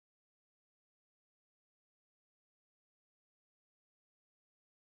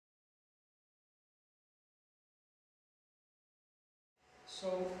So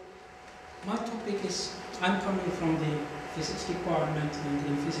my topic is, I'm coming from the physics department, and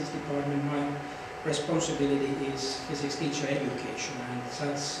in physics department my responsibility is physics teacher education, and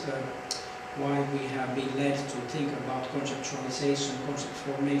that's why we have been led to think about conceptualization, concept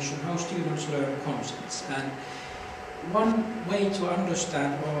formation, how students learn concepts. And one way to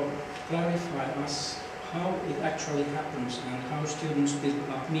understand or clarify us how it actually happens and how students build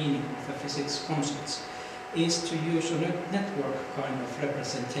up meaning of the physics concepts is to use a network kind of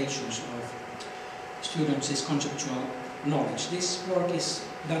representations of students' conceptual knowledge. This work is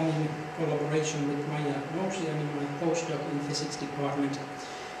done in collaboration with Maija and Nousiainen, my postdoc in physics department,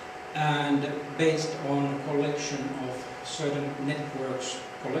 and based on a collection of certain networks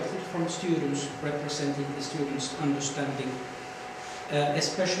collected from students representing the students' understanding,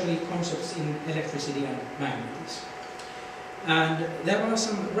 especially concepts in electricity and magnetism. And there are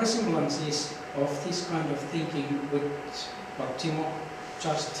some resemblances of this kind of thinking with what Timo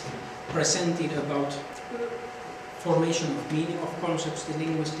just presented about formation of meaning of concepts, the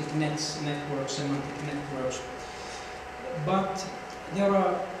linguistic nets, networks, semantic networks. But there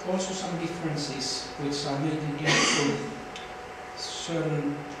are also some differences which are mainly due to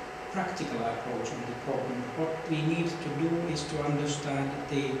certain practical approach on the problem. What we need to do is to understand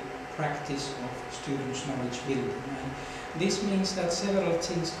the practice of students' knowledge building. And this means that several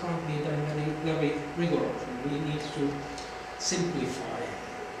things can't be done very rigorously. We need to simplify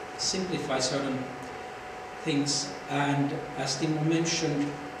certain things. And as Timo mentioned,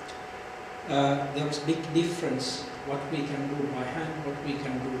 there is a big difference what we can do by hand, what we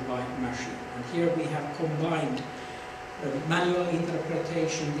can do by machine. And here we have combined manual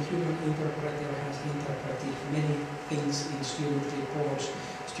interpretation. The human interpreter has interpreted many things in student reports,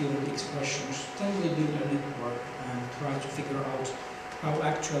 student expressions. Then we build a network and try to figure out how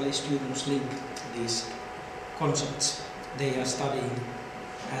actually students link these concepts they are studying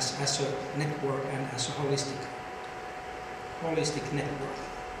as a network and as a holistic network.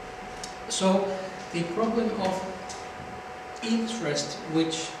 So the problem of interest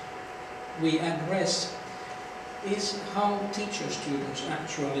which we address is how teacher-students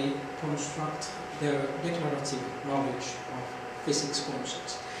actually construct their declarative knowledge of physics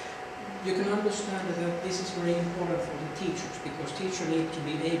concepts. You can understand that this is very important for the teachers, because teachers need to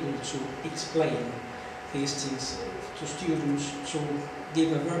be able to explain these things to students, to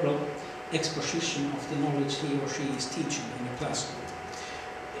give a verbal exposition of the knowledge he or she is teaching in a classroom.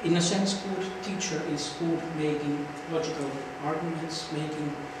 In a sense, good teacher is good making logical arguments,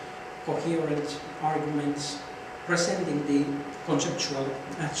 making coherent arguments, presenting the conceptual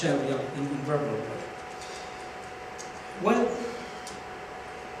material in verbal way. Well,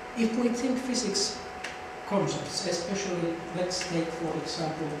 if we think physics concepts, especially let's take for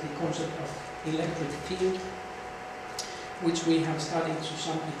example the concept of electric field, which we have studied to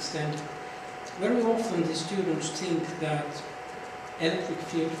some extent. Very often the students think that electric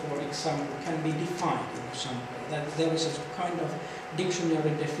field, for example, can be defined in some way, that there is a kind of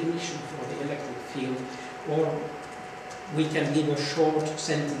dictionary definition for the electric field, or we can give a short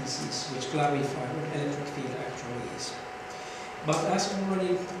sentences which clarify what electric field actually is. But as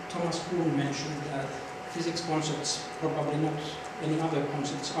already Thomas Kuhn mentioned, that physics concepts, probably not any other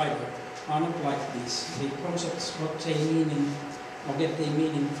concepts either, are not like this. The concepts got their meaning or get their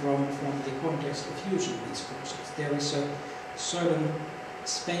meaning from the context of using these concepts. There is a certain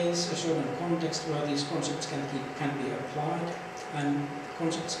space, a certain context where these concepts can be applied, and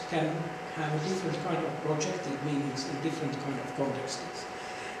concepts can have a different kind of projected meanings in different kind of contexts.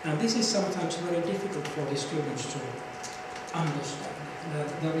 And this is sometimes very difficult for the students to understand.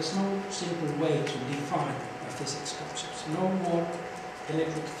 There is no simple way to define a physics concepts. No more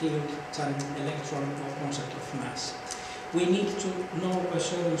electric field than electron or concept of mass. We need to know a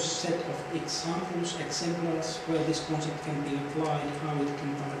certain set of examples, exemplars, where this concept can be applied, how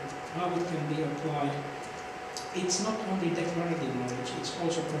it can be applied. It's not only declarative knowledge, it's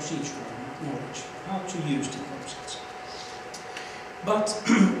also procedural knowledge, how to use the concepts. But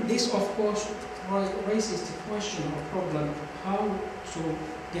this, of course, raises the question or problem how to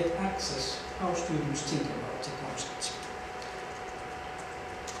get access, how students think about the concepts.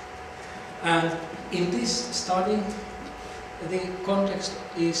 And in this study, the context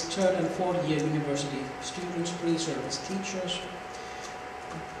is third and fourth year university students, pre-service teachers.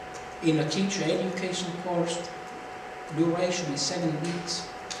 In a teacher education course, duration is 7 weeks.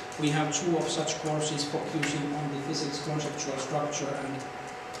 We have 2 of such courses focusing on the physics conceptual structure and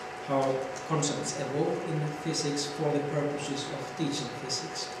how concepts evolve in physics for the purposes of teaching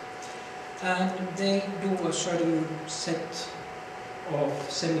physics. And they do a certain set of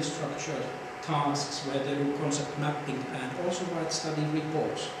semi-structured tasks where they do concept mapping and also write study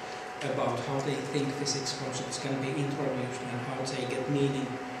reports about how they think physics concepts can be introduced and how they get meaning,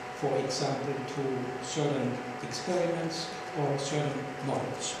 for example, to certain experiments or certain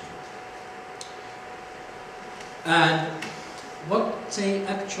models. And what they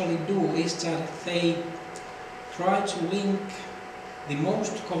actually do is that they try to link the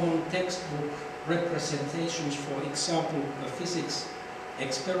most common textbook representations, for example, physics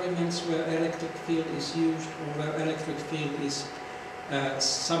experiments where electric field is used or where electric field is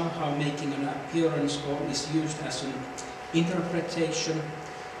somehow making an appearance or is used as an interpretation,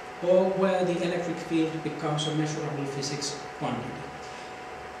 or where the electric field becomes a measurable physics quantity.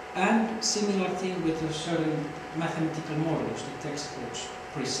 And similar thing with a certain mathematical models the textbooks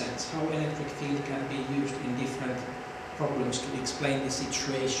presents, how electric field can be used in different problems to explain the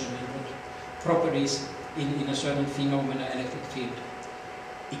situation and what properties in a certain phenomena electric field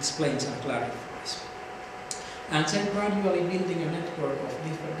explains and clarifies. And then gradually building a network of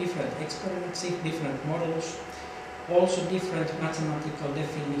different experiments, different models, also different mathematical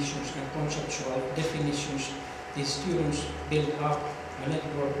definitions and conceptual definitions. The students build up a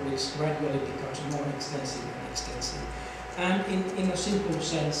network which gradually becomes more extensive and extensive. And in a simple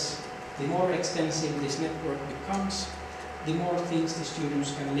sense, the more extensive this network becomes, the more things the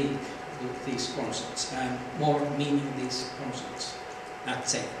students can link with these concepts and more meaning these concepts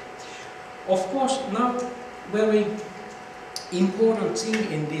attain. Of course, now very important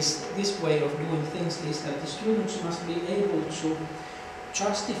thing in this way of doing things is that the students must be able to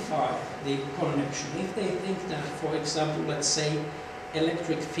justify the connection. If they think that, for example, let's say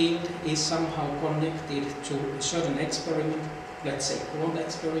electric field is somehow connected to a certain experiment, let's say Coulomb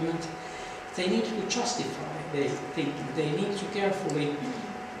experiment, they need to justify their thinking. They need to carefully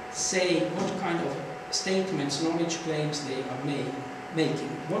say what kind of statements, knowledge claims they are making.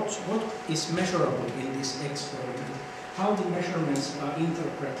 What is measurable in this experiment? How the measurements are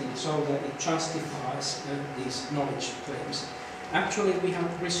interpreted so that it justifies these knowledge claims. Actually, we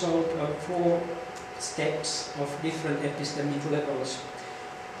have resolved 4 steps of different epistemic levels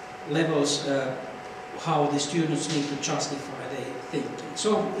how the students need to justify their thinking.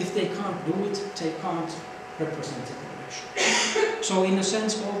 So if they can't do it, they can't represent the connection. So in a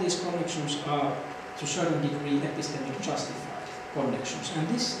sense, all these connections are to a certain degree epistemic justified connections. And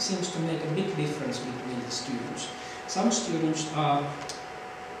this seems to make a big difference between the students. Some students are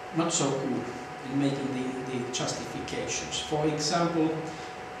not so good in making the justifications. For example,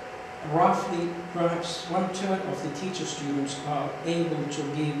 roughly perhaps 1/3 of the teacher students are able to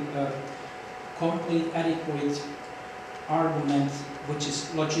give a complete, adequate argument which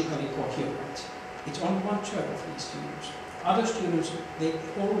is logically coherent. It's only 1/3 of these students. Other students, they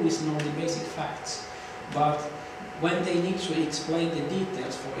always know the basic facts, but when they need to explain the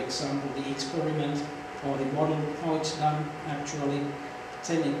details, for example, the experiment or the model, how it's done actually,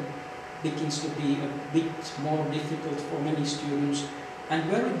 then it begins to be a bit more difficult for many students, and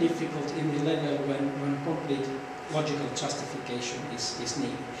very difficult in the level when complete logical justification is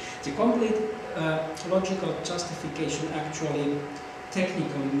needed. The complete logical justification actually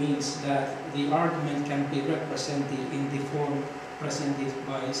technically means that the argument can be represented in the form presented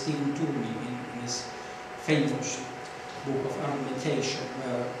by Stephen Toomey in his famous book of argumentation,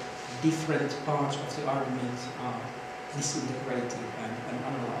 where different parts of the argument are disintegrated and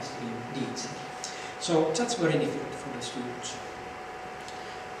analyzed in detail. So that's very difficult for the students.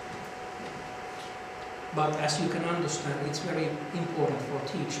 But as you can understand, it's very important for a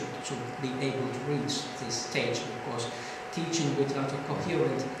teacher to be able to reach this stage, because teaching without a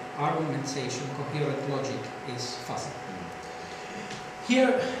coherent argumentation, coherent logic is fuzzy.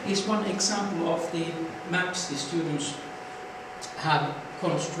 Here is one example of the maps the students have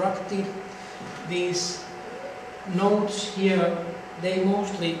constructed. These nodes here, they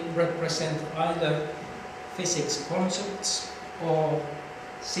mostly represent either physics concepts or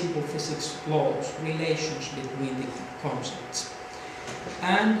simple physics laws, relations between the concepts.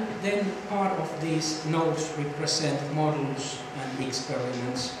 And then part of these nodes represent models and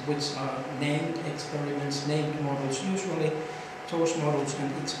experiments, which are named experiments, named models. Usually those models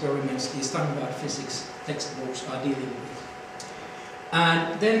and experiments the standard physics textbooks are dealing with.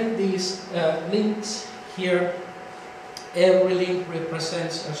 And then these links here, every link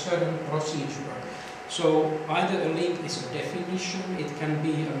represents a certain procedure. So either a link is a definition, it can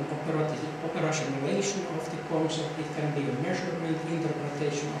be an operationalization of the concept, it can be a measurement,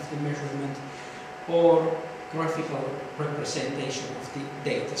 interpretation of the measurement, or graphical representation of the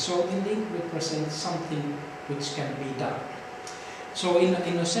data. So the link represents something which can be done. So in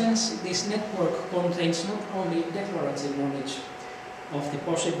a sense, this network contains not only declarative knowledge, of the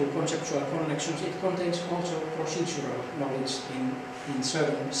possible conceptual connections, it contains also procedural knowledge in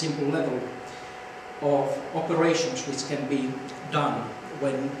certain simple level of operations which can be done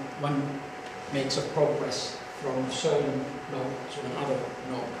when one makes a progress from a certain node to another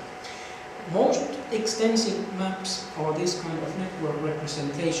node. Most extensive maps or this kind of network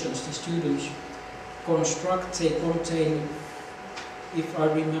representations the students construct, they contain, if I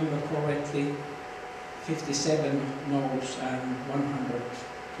remember correctly, 57 nodes and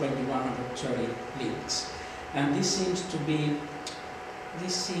 120, 130 links. And this seems to be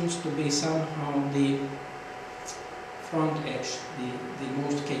somehow the front edge, the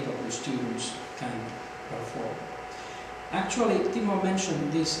most capable students can perform. Actually, Timo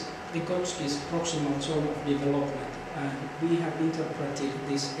mentioned this Vygotsky's proximal zone of development, and we have interpreted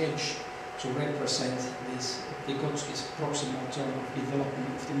this edge to represent this Vygotsky's proximal zone of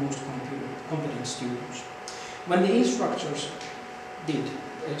development of the most competent students. When the instructors did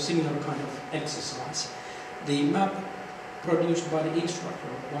a similar kind of exercise, the map produced by the instructor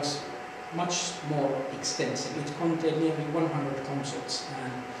was much more extensive. It contained nearly 100 concepts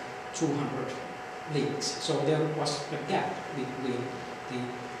and 200 links. So there was a gap between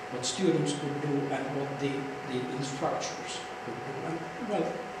what students could do and what the instructors could do. And, well,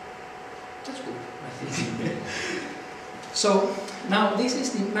 that's good, I think. So now this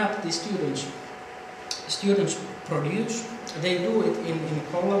is the map the students produce. They do it in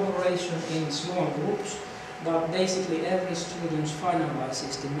collaboration in small groups, but basically every student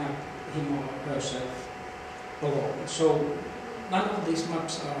finalizes the map him or herself alone. So none of these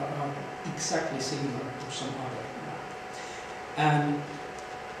maps are exactly similar to some other map. And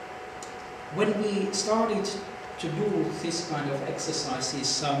when we started to do this kind of exercises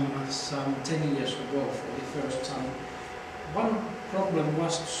some 10 years ago for the first time, one problem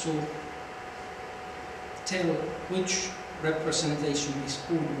was to tell which representation is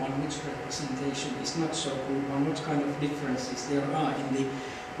good one, which representation is not so good one, what kind of differences there are in the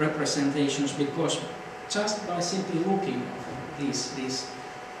representations, because just by simply looking at these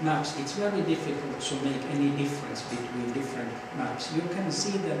maps, it's very difficult to make any difference between different maps. You can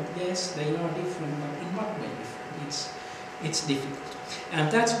see that yes, they are different, but in what way different? It's difficult. And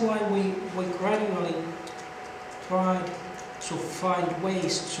that's why we gradually tried to find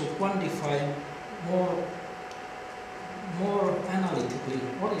ways to quantify more analytically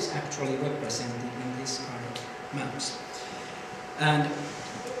what is actually represented in this kind of maps. And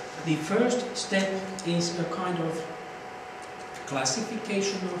the first step is a kind of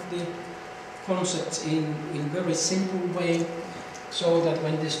classification of the concepts in very simple way, so that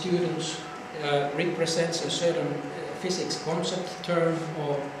when the students represents a certain physics concept, term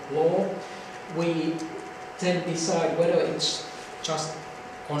or law, we then decide whether it's just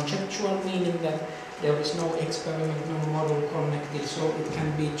conceptual, meaning that there is no experiment, no model connected, so it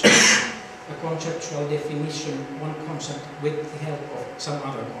can be just a conceptual definition, one concept with the help of some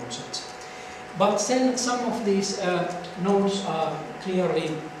other concepts. But then some of these nodes are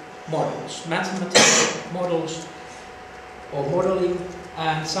clearly models, mathematical models or modeling,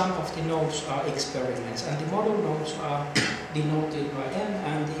 and some of the nodes are experiments. And the model nodes are denoted by M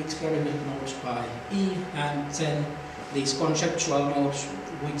and the experiment nodes by E, and then these conceptual nodes,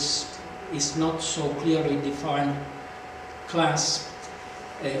 which is not so clearly defined class,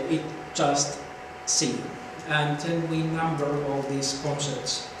 it just C. And then we number all these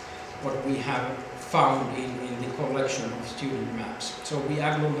concepts what we have found in the collection of student maps. So we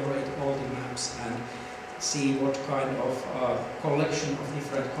agglomerate all the maps and see what kind of collection of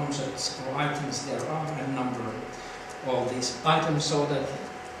different concepts or items there are, and number all these items, so that,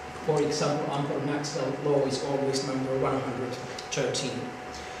 for example, Ampere-Maxwell law is always number 113.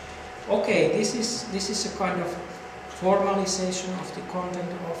 Okay, this is a kind of formalization of the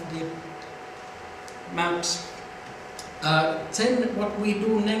content of the maps. Then what we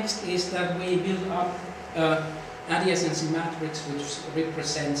do next is that we build up adjacency matrix which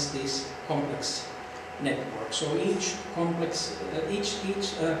represents this complex network. So each concept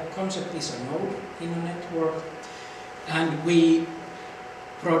is a node in a network, and we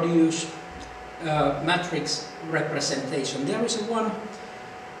produce matrix representation. There is one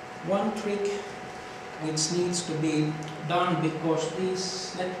trick which needs to be done, because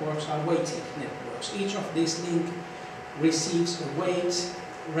these networks are weighted networks. Each of these links receives a weight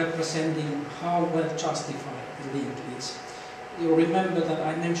representing how well justified the link is. You remember that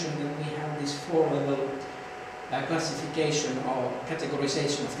I mentioned that we have this 4-level classification or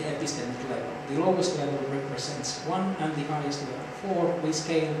categorization of the epistemic level. The lowest level represents 1 and the highest level 4. We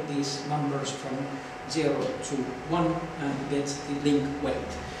scale these numbers from 0 to 1 and get the link weight.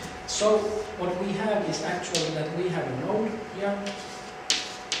 So what we have is actually that we have a node here,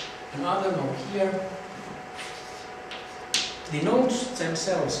 another node here. The nodes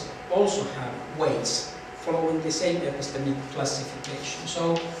themselves also have weights following the same epistemic classification.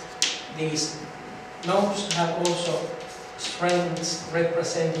 So these nodes have also strengths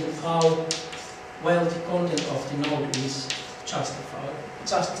representing how well the content of the node is justified.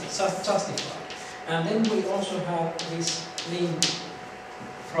 And then we also have this link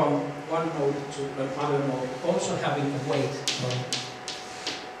from one node to another node, also having a weight from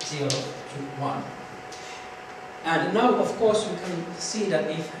 0 to 1. And now, of course, you can see that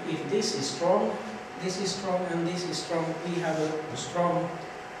if this is strong, and this is strong, we have a strong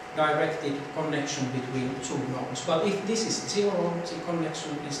directed connection between two nodes. But if this is 0, the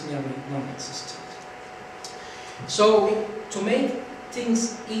connection is nearly non-existent. So, to make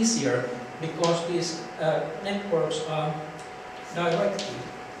things easier, because these networks are directed,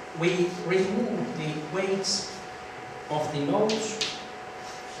 we remove the weights of the nodes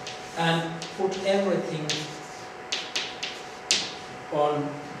and put everything on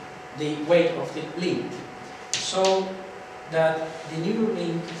the weight of the link, so that the new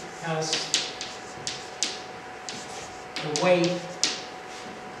link has a weight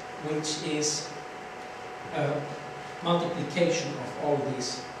which is a multiplication of all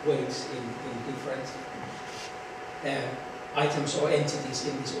these weights in different items or entities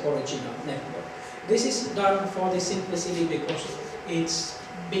in this original network. This is done for the simplicity because it's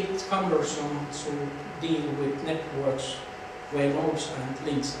a bit cumbersome to deal with networks where nodes and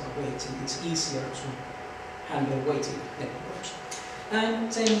links are weighted. It's easier to handle weighted networks.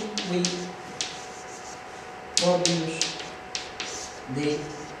 And then we produce the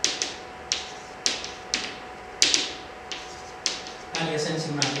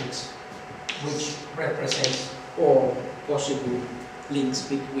adjacency matrix, which represents all possible links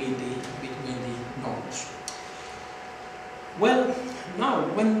between the nodes. Well, now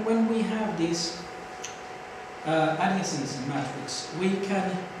when we have this adjacency matrix, we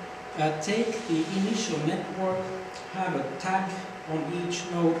can take the initial network, have a tag on each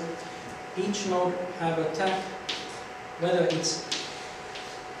node. Each node have a tag, whether it's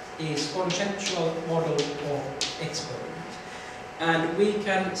conceptual, model, or experiment. And we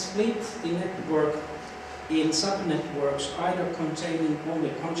can split the network in subnetworks, either containing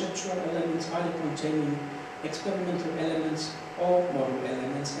only conceptual elements, either containing experimental elements or model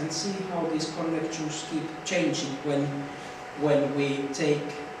elements, and see how these connections keep changing when we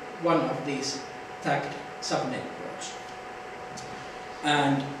take one of these tagged subnetworks.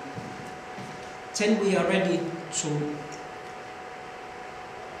 And then we are ready to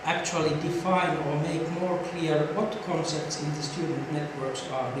actually define or make more clear what concepts in the student networks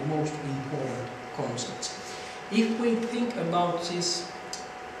are the most important concepts. If we think about this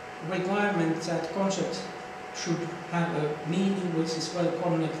requirement that concept should have a meaning which is well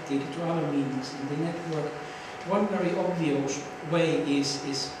connected to other meanings in the network, one very obvious way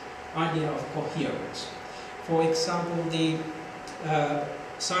is idea of coherence. For example, the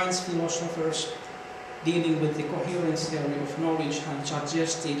science philosophers dealing with the coherence theory of knowledge have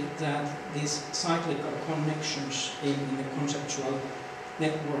suggested that these cyclical connections in a conceptual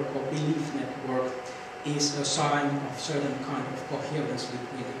network or belief network is a sign of certain kind of coherence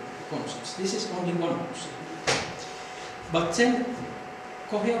between the concepts. This is only one possibility. But then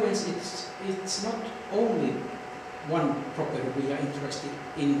coherence, it's not only one property we are interested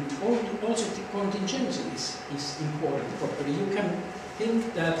in, also the contingency is important property. You can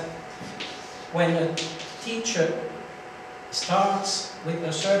think that when a teacher starts with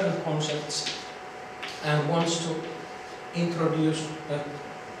a certain concept and wants to introduce a,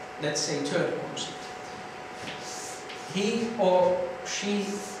 let's say, third concept, he or she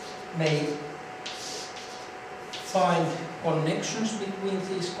may find connections between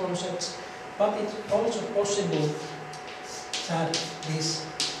these concepts, but it's also possible that this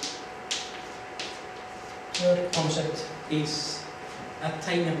third concept is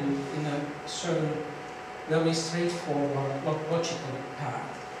attainable in a certain very straightforward logical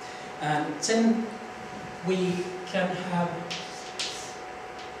path. And then we can have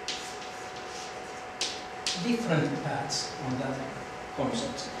different paths on that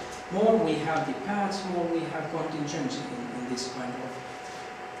concept. More we have the paths, more we have contingency in this kind of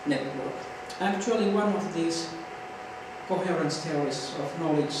network. Actually, one of these coherence theories of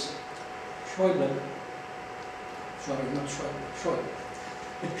knowledge,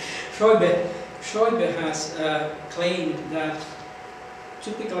 Schäuble has claimed that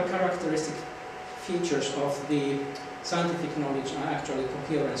typical characteristic features of the scientific knowledge are actually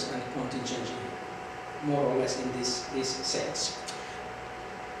coherence and contingency, more or less in this sense.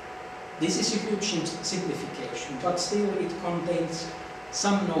 This is a huge simplification, but still it contains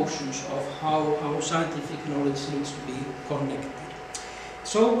some notions of how scientific knowledge needs to be connected.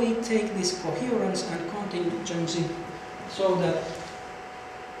 So we take this coherence and contingency, so that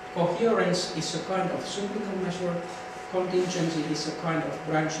coherence is a kind of cyclical measure, contingency is a kind of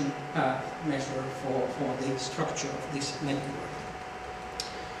branching path measure for the structure of this network.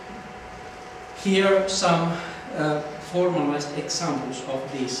 Here some formalized examples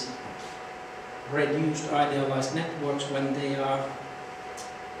of these reduced idealized networks when they are,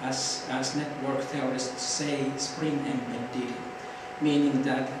 as network theorists say, spring embedded, meaning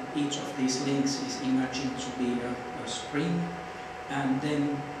that each of these links is imagined to be a spring, and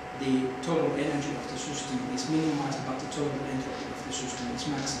then the total energy of the system is minimized, but the total entropy of the system is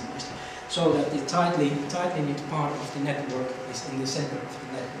maximized, so that the tightly knit part of the network is in the center of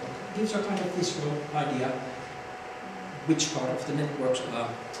the network. It gives a kind of visual idea which part of the networks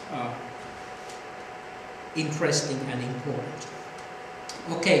are interesting and important.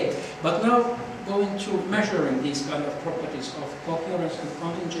 Okay, but now going to measuring these kind of properties of coherence and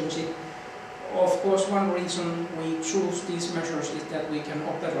contingency. Of course, one reason we choose these measures is that we can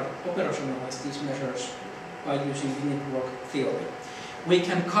operationalize these measures by using the network theory. We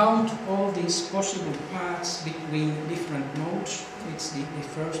can count all these possible paths between different nodes. It's the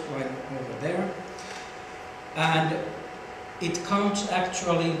first line over there. And it counts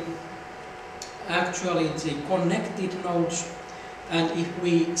actually the connected nodes. And if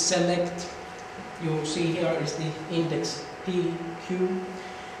we select, you see here is the index P, Q.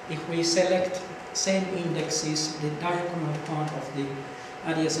 If we select same indexes, the diagonal part of the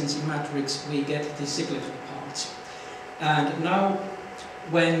adjacency matrix, we get the cyclical parts. And now,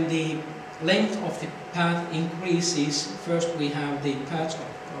 when the length of the path increases, first we have the paths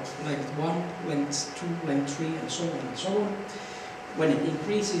of length 1, length 2, length 3, and so on and so on. When it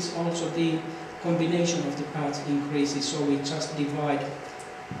increases, also the combination of the paths increases, so we just divide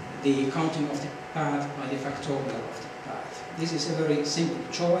the counting of the path by the factorial of the path. This is a very simple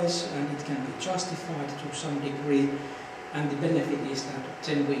choice, and it can be justified to some degree, and the benefit is that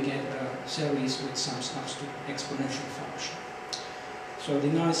then we get a series which sums up to exponential function. So the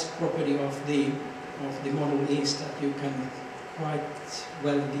nice property of the model is that you can quite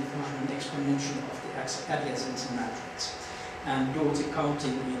well define an exponential of the adjacency matrix and do the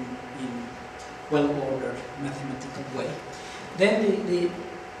counting in well-ordered mathematical way. Then the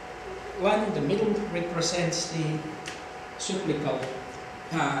line in the middle represents the cyclical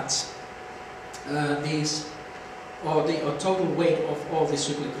paths, or total weight of all the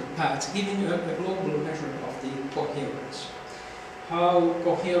cyclical paths, giving a global measure of the coherence. How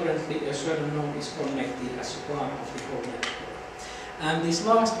coherently a certain node is connected as a part of the whole network. And this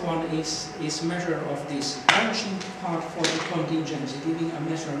last one is measure of this branching part for the contingency, giving a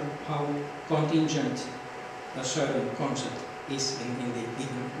measure of how contingent a certain concept is in the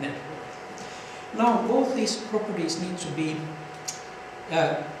given network. Now, both these properties need to be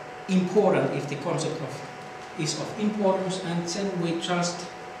important if the concept is of importance, and then we just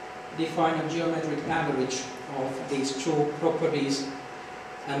define a geometric average of these two properties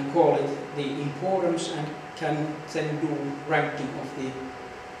and call it the importance, and can then do ranking of the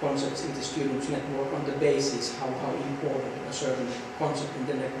concepts in the student's network on the basis how important a certain concept in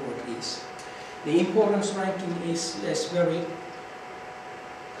the network is. The importance ranking is very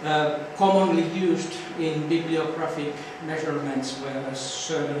commonly used in bibliographic measurements, where a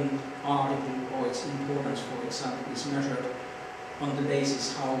certain article or its importance, for example, is measured on the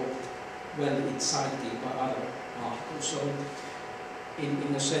basis how well it's cited by other articles. So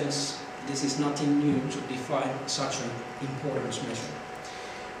in a sense, this is nothing new to define such an importance measure.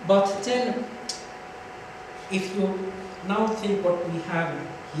 But then, if you now think what we have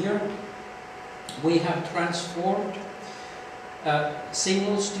here, we have transformed a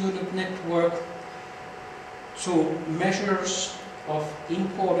single student network to measures of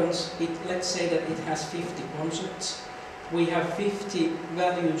importance. Let's say that it has 50 concepts. We have 50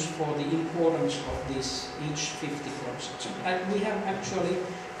 values for the importance of each 50 concepts. And we have actually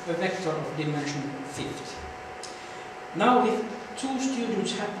a vector of dimension 50. Now, if two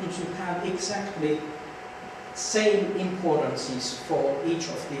students happen to have exactly same importances for each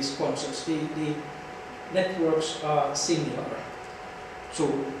of these concepts, the networks are similar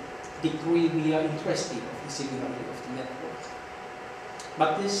to the degree we are interested in the similarity of the network.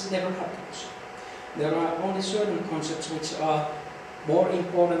 But this never happens. There are only certain concepts which are more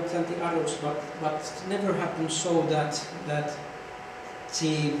important than the others, but it never happens so that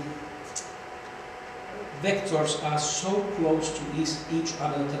the vectors are so close to each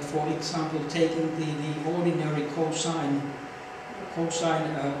other that, for example, taking the ordinary cosine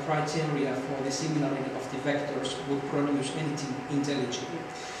cosine criteria for the similarity of the vectors would produce anything intelligible.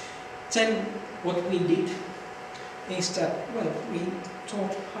 Then what we did is that, well, we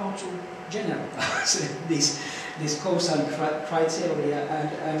taught how to generalize this cosine criteria,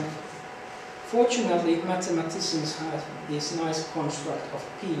 and fortunately mathematicians have this nice construct of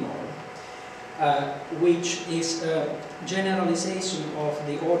p-norm, which is a generalization of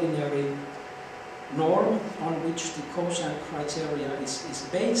the ordinary norm on which the cosine criteria is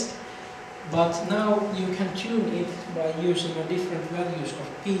based, but now you can tune it by using a different values of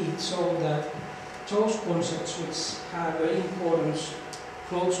p, so that those concepts which have an importance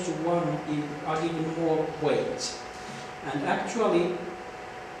close to 1 are given more weight. And actually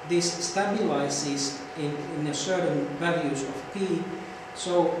this stabilizes in a certain values of p,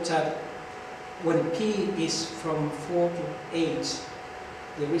 so that when p is from 4 to 8,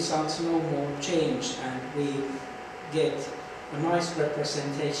 the results no more change, and we get a nice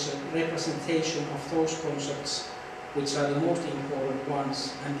representation of those concepts which are the most important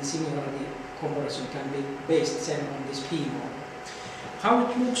ones, and the similarity comparison can be based then on this p-norm. How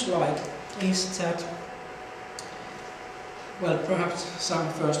it looks like is that, well, perhaps some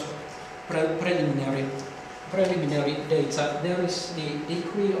first preliminary data. There is the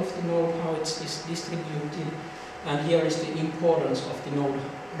degree of the node, how it is distributed, and here is the importance of the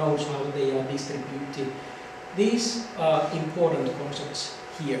nodes, how they are distributed. These are important concepts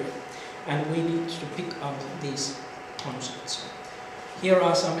here, and we need to pick out these concepts. Here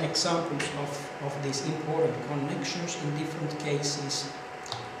are some examples of these important connections in different cases,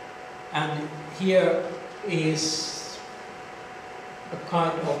 and here is a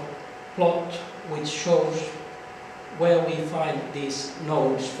kind of plot which shows where we find these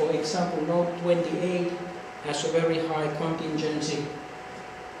nodes. For example, node 28 has a very high contingency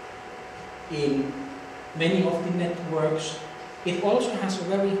in many of the networks. It also has a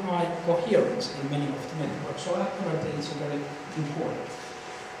very high coherence in many of the networks, so apparently it's a very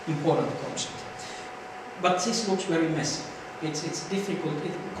important concept. But this looks very messy. It's difficult.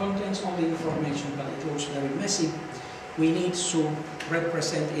 It contains all the information, but it looks very messy. We need to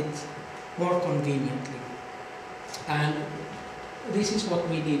represent it more conveniently. And this is what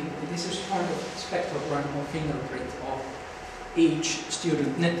we did. This is kind of spectrogram or fingerprint of each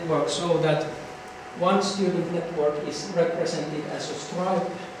student network, so that one student network is represented as a stripe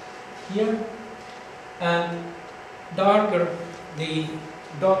here, and darker the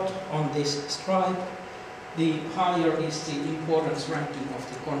dot on this stripe, the higher is the importance ranking of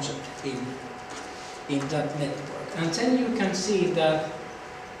the concept in that network. And then you can see that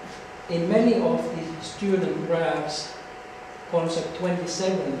in many of the student graphs, concept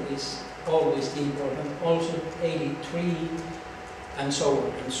 27 is always important, also 83, and so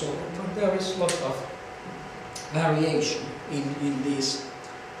on and so on. But there is a lot of variation in these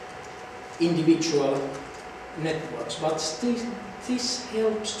individual networks. But this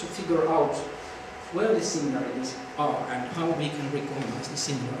helps to figure out where the similarities are and how we can recognize the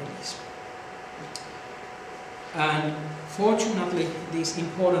similarities. And fortunately, these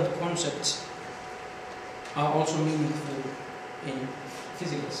important concepts are also meaningful in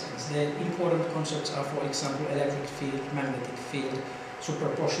physical sense. The important concepts are, for example, electric field, magnetic field,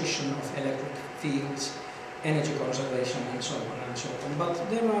 superposition of electric fields, energy conservation, and so on and so on. But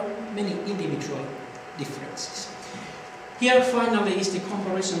there are many individual differences. Here, finally, is the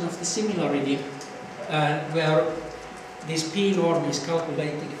comparison of the similarity, where this p-norm is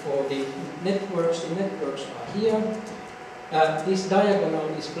calculated for the networks. The networks are here. This diagonal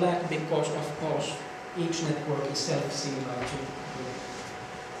is black because, of course, each network is self-similar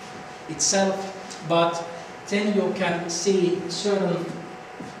to itself, but then you can see certain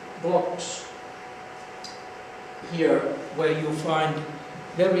blocks here where you find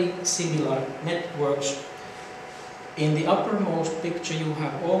very similar networks. In the uppermost picture you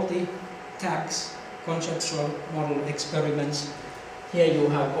have all the tags, conceptual model experiments. Here you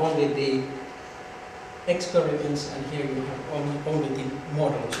have only the experiments, and here you have only the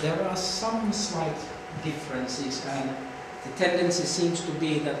models. There are some slight differences, and the tendency seems to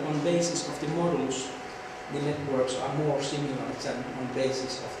be that on basis of the models, the networks are more similar than on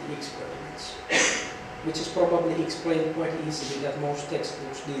basis of the experiments, which is probably explained quite easily that most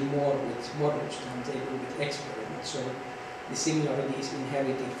textbooks deal more with models than they do with experiments. So the similarity is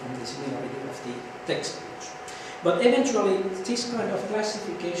inherited from the similarity of the textbooks. But eventually, this kind of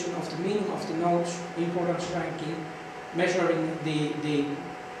classification of the meaning of the nodes, importance ranking, measuring the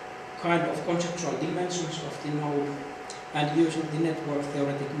kind of conceptual dimensions of the node, and using the network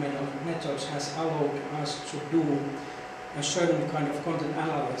theoretic methods has allowed us to do a certain kind of content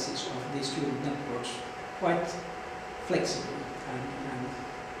analysis of these student networks quite flexibly and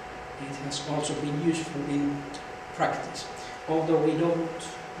it has also been useful in practice. Although we don't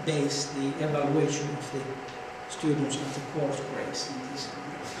base the evaluation of the students of the course grades in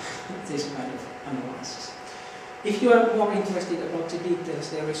this kind of analysis. If you are more interested about the details,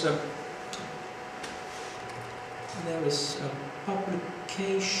 there is a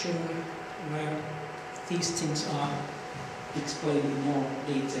publication where these things are explained in more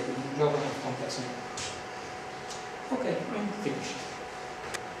detail in Journal of Complex Networks. Okay, I'm finished.